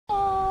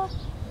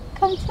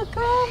come to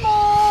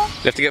Grandma.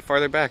 You have to get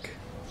farther back.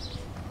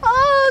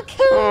 Oh,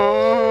 cool.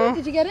 Aww.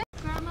 Did you get it?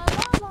 Grandma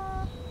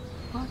Lala.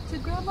 Walk to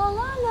Grandma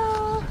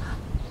Lala.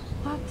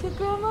 Walk to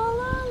Grandma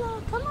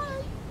Lala. Come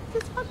on.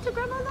 Just walk to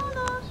Grandma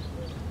Lala.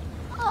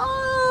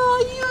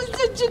 Oh, you're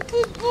such a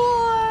good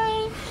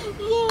boy.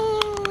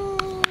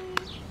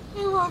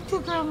 Yay. You walk to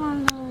Grandma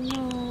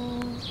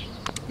Lala.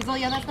 He's like,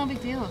 yeah, that's no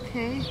big deal,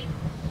 okay?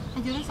 I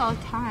do this all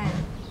the time.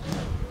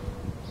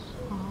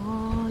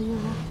 Oh,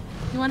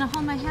 you want to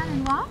hold my hand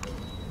and walk?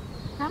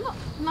 Grandma,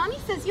 Mommy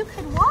says you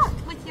could walk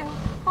with your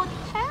holding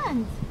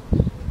hands.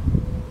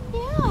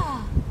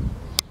 Yeah.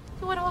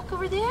 You want to walk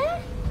over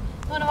there?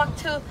 You want to walk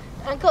to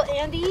Uncle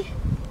Andy?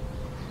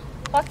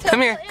 Walk to Come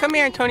Uncle here. Andy. Come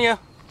here, Antonio.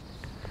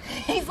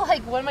 He's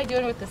like, what am I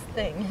doing with this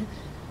thing?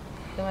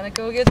 You want to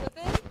go get the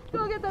thing?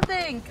 Go get the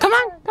thing. Come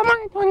on. Come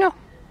on, Antonio.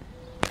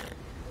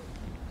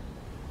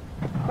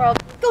 Girl,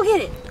 go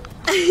get it.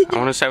 I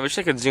want to say, I wish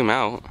I could zoom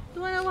out.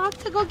 You want to walk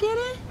to go get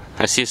it?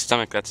 I see his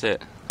stomach, that's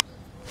it.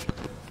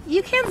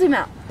 You can zoom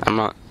out. I'm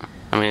not.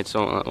 I mean, it's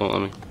won't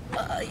let me.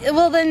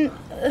 Well then,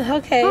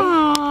 okay.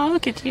 Aw,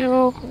 look at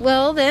you.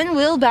 Well then,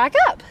 we'll back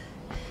up.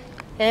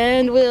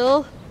 And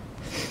we'll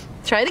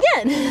try it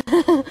again.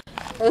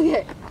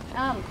 Okay.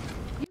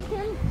 You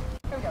can,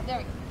 here we go, there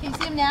we go. Can you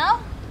see him now?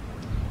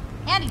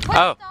 Andy, push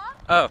Oh. stop.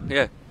 Oh,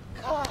 yeah.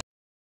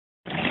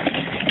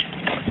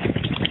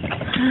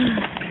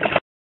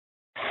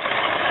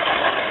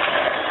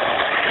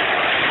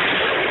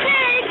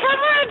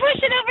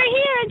 Push it over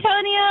here,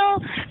 Antonio.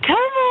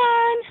 Come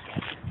on.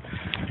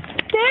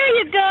 There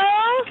you go.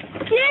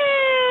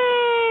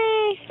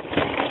 Yay!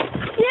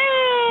 Yay!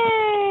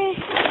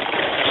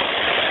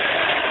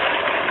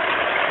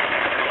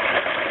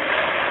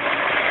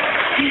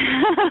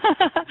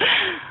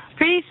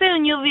 Pretty soon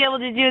you'll be able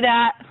to do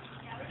that.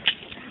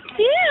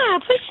 Yeah,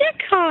 push your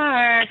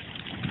car.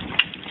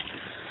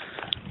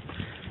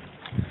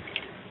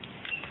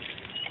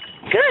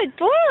 Good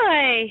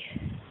boy.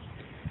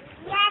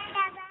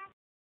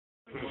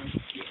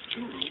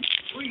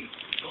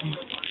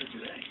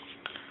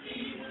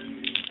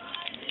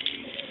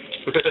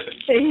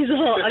 He's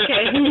all,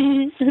 okay.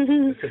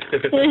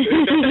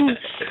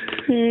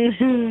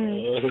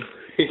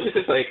 He's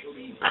just like...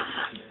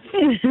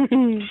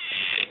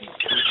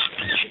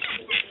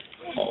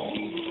 Oh,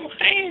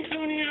 hey,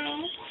 Antonio.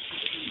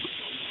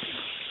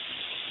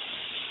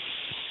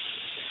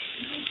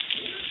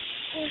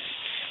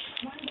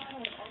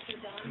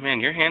 Man,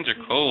 your hands are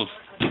cold.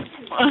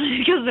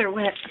 Because they're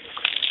wet.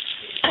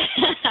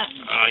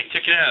 Oh, he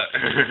took it out.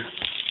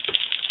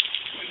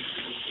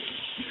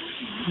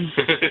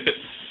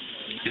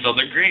 These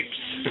other grapes.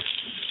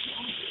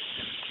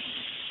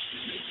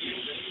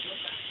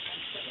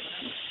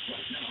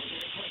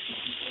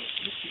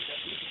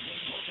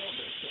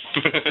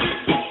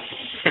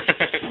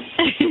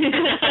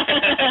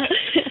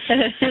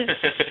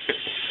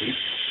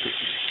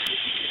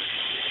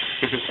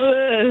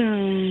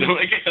 Don't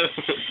let go.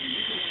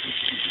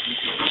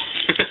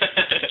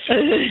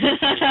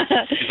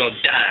 He's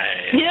gonna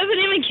die. He doesn't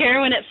even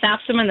care when it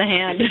snaps him in the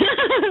hand.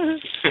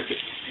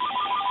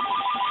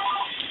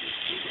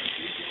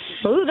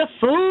 Ooh, the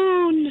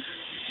phone.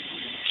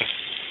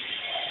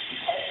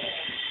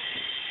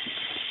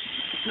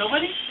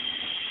 Nobody?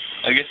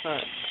 I guess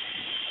not.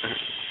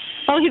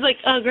 Oh, he's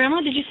like,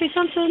 Grandma, did you say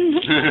something?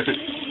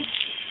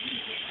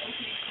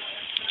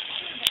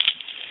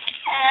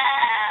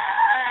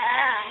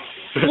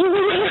 What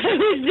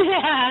was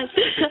that?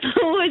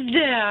 What was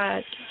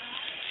that?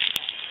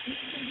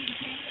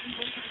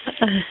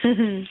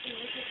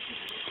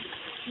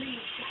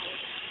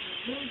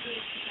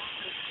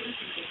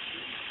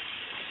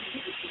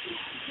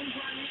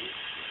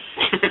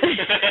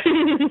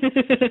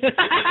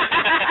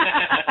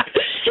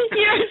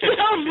 You're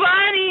so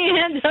funny,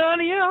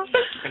 Antonio.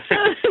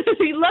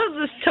 He loves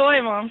this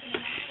toy, Mom.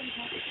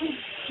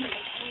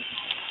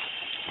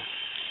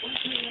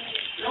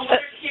 No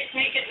wonder he can't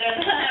take it, then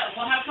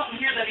we'll have something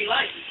here that he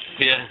likes.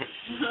 Yeah.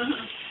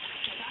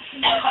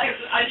 I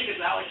think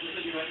it's Alex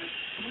that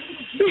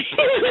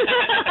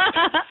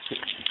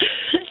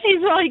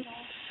He's like...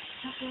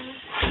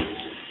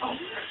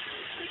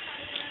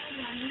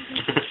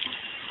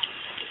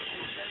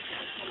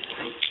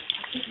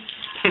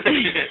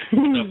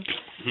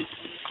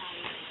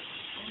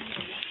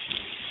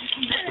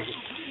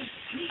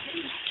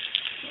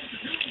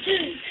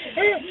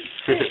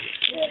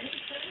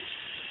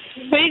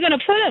 Where are you going to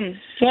put him? Do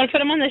you want to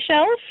put him on the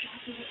shelf?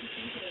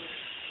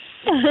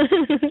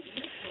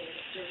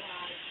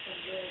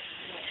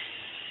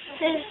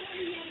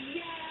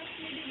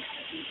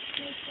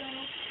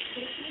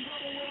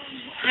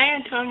 Hi,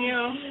 Antonio.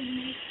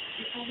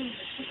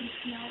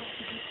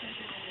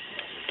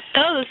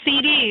 Oh, the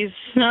CDs.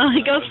 No,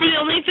 those are the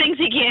only things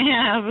he can't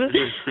have.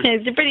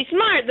 He's pretty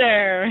smart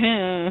there.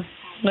 Yeah.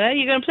 What are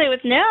you going to play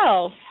with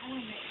now?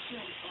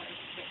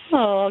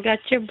 Oh, got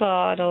your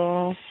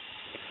bottle.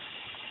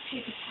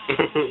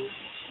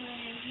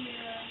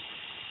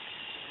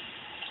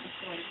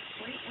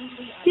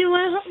 You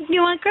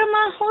want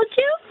Grandma to hold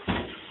you?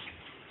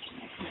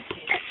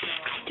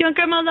 you want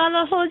Grandma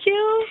Lala to hold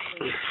you?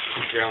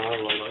 Grandma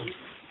Lala.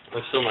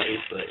 I'm still not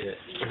used to that yet.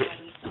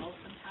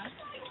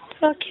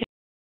 Okay.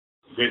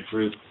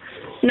 Grapefruit.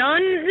 No,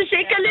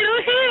 shake a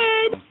little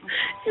head.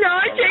 No,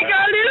 shake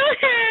a little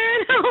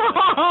head.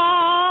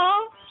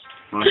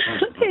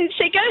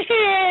 Shake a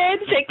head.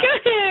 Shake a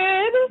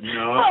head.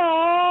 No.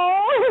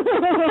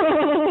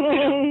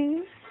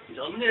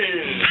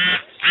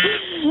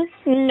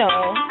 No.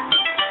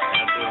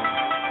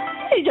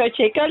 Just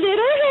shake a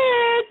little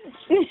head.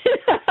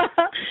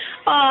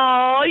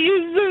 Oh, you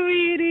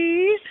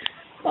sweetie.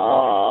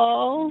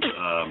 Oh.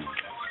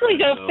 We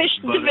got a fish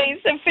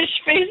face, a fish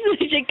face.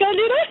 Shake a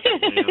little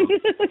head.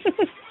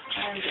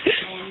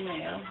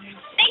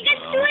 Make a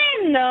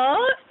swim, no?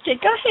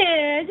 Shake a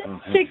head.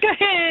 Shake a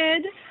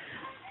head.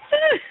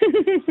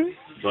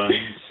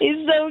 He's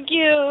so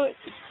cute.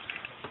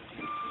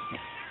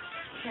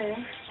 Okay.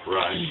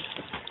 Right.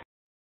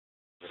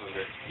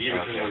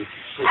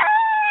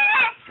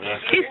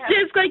 It's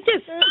just like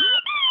this.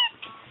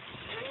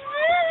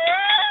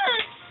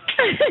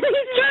 He's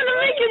trying to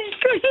make it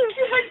scream.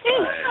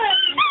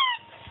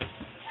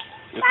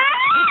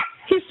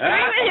 He's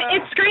screaming.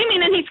 It's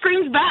screaming, and he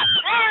screams back.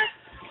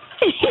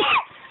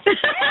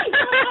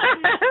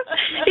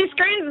 He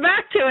screams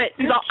back to it.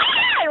 He's all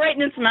right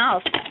in its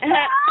mouth.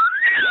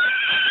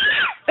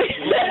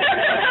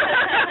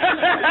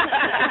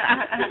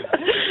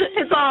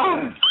 It's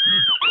all.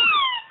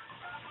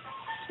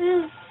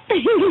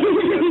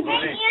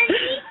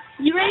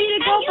 You ready to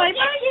go bye-bye?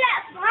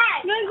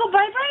 You want to go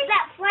bye-bye?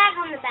 That flag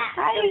on the back.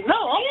 No,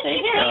 I'll stay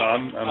here. No,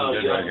 I'm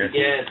good right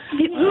here.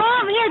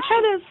 Mom, here,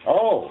 try this.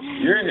 Oh,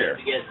 you're here.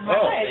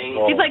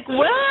 Oh. He's like,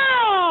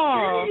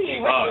 wow.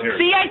 Oh, here.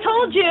 See, I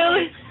told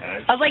you.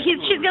 I was like,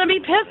 she's going to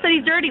be pissed that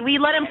he's dirty. We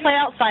let him play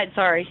outside,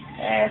 sorry.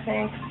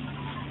 Thanks.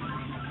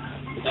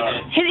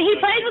 He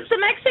played with the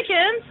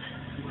Mexicans.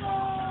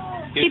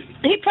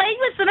 He played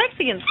with the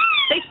Mexicans.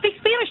 They speak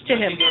Spanish to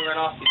him.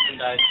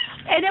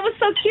 And it was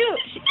so cute.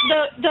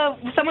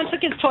 Someone took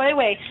his toy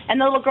away,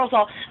 and the little girl's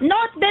all, no,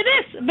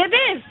 bebés.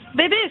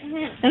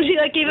 And she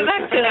like gave it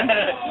back to him.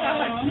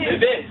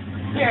 Bebés.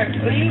 Here,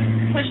 will you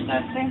push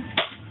that thing?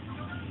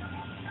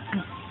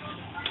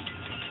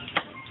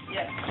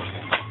 Yeah.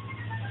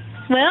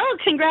 Well,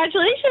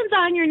 congratulations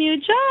on your new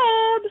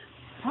job.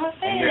 Oh,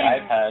 And your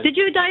iPad. Did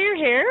you dye your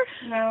hair?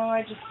 No,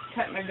 I just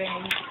cut my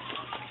bangs.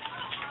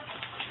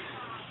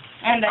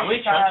 And How I many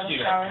just got out trucks of do the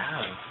you shower. guys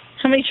have?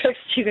 How many trucks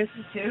do you guys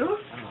have? 2?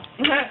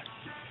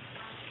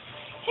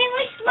 Hey,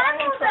 we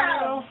smuggled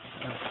though.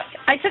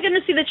 I took him to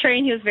see the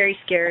train. He was very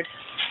scared.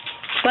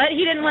 But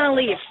he didn't want to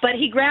leave. But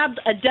he grabbed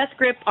a death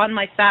grip on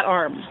my fat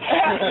arm.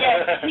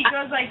 Yes, he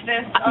goes like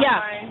this.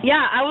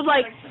 Yeah, I was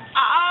like,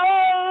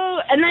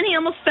 oh! And then he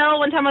almost fell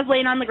one time I was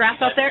laying on the grass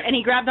out there, and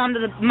he grabbed onto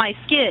my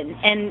skin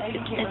and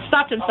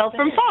stopped himself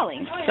from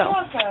falling. So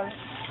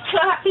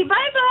happy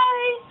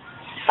bye-bye.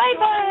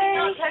 Bye-bye.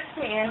 Don't text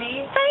me,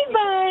 Andy.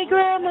 Bye-bye,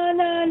 Grandma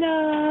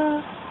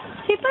Lala.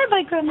 Say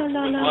bye-bye, Grandma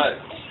Lala. What?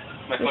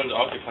 My phone's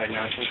occupied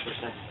now,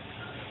 20%.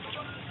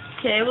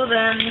 Okay, well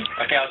then.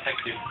 Okay, I'll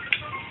text you.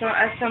 So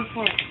at some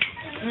point.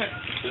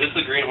 Is this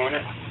the Green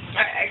Hornet?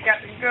 I got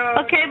to go.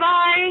 Okay,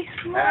 bye.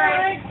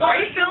 Bye. Are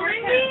you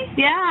filming me?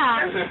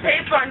 Yeah. There's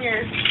tape on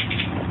your...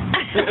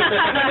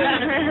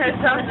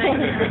 something.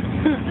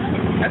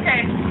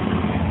 Okay.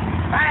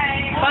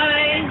 Bye.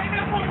 Bye.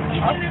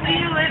 I'll see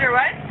you later,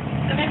 what?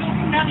 So maybe we'll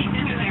come down and eat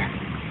dinner there.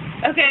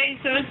 Okay,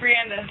 so is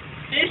Brianda.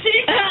 Is she?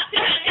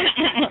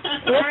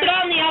 We'll sit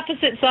on the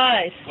opposite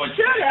side. What?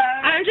 Shut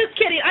up. I'm just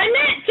kidding. I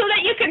meant so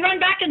that you can run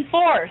back and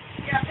forth.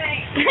 Yeah,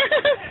 thanks.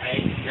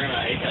 Grandma,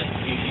 I ate that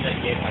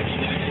game I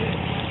did.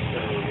 So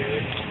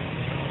good.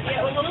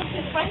 Yeah, it was a little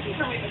too spicy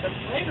for me, but the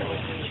flavor was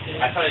really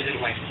good. I thought I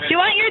didn't like Do you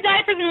want your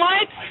diapers and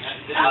wipes?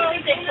 I don't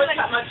think they put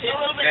that much in. A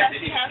little bit less.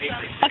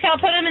 Okay, I'll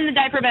put them in the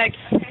diaper bag.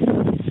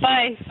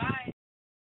 Bye.